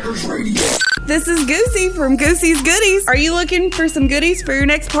Skullface Records Radio. This is Goosey from Goosey's Goodies. Are you looking for some goodies for your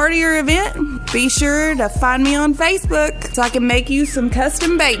next party or event? Be sure to find me on Facebook so I can make you some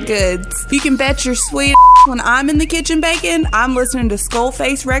custom baked goods. You can bet your sweet when I'm in the kitchen baking, I'm listening to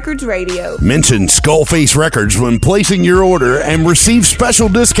Skullface Records Radio. Mention Skullface Records when placing your order and receive special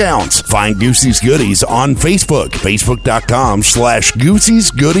discounts. Find Goosey's Goodies on Facebook,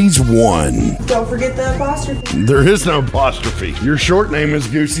 facebook.com/Goosey's Goodies 1. Don't forget the apostrophe. There is no apostrophe. Your short name is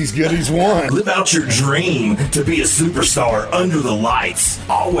Goosey's Goodies 1. Live out your dream to be a superstar under the lights.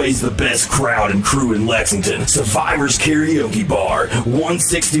 Always the best crowd and crew in Lexington. Survivors Karaoke Bar,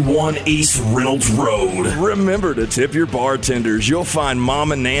 161 East Reynolds Road. Remember to tip your bartenders. You'll find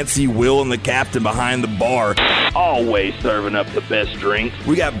Mama Nancy, Will, and the captain behind the bar, always serving up the best drinks.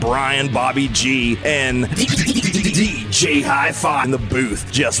 We got Brian, Bobby G, and DJ Hi-Fi in the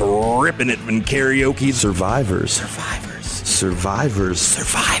booth, just ripping it in karaoke. Survivors.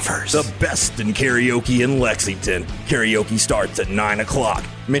 The best in karaoke in Lexington. Karaoke starts at 9 o'clock.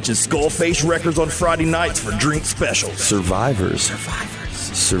 Mention Skullface Records on Friday nights for drink specials. Survivors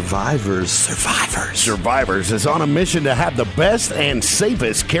is on a mission to have the best and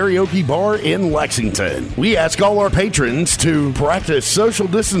safest karaoke bar in Lexington. We ask all our patrons to practice social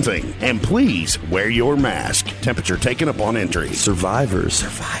distancing and please wear your mask. Temperature taken upon entry. Survivors.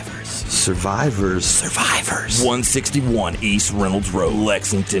 161 East Reynolds Road,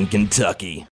 Lexington, Kentucky.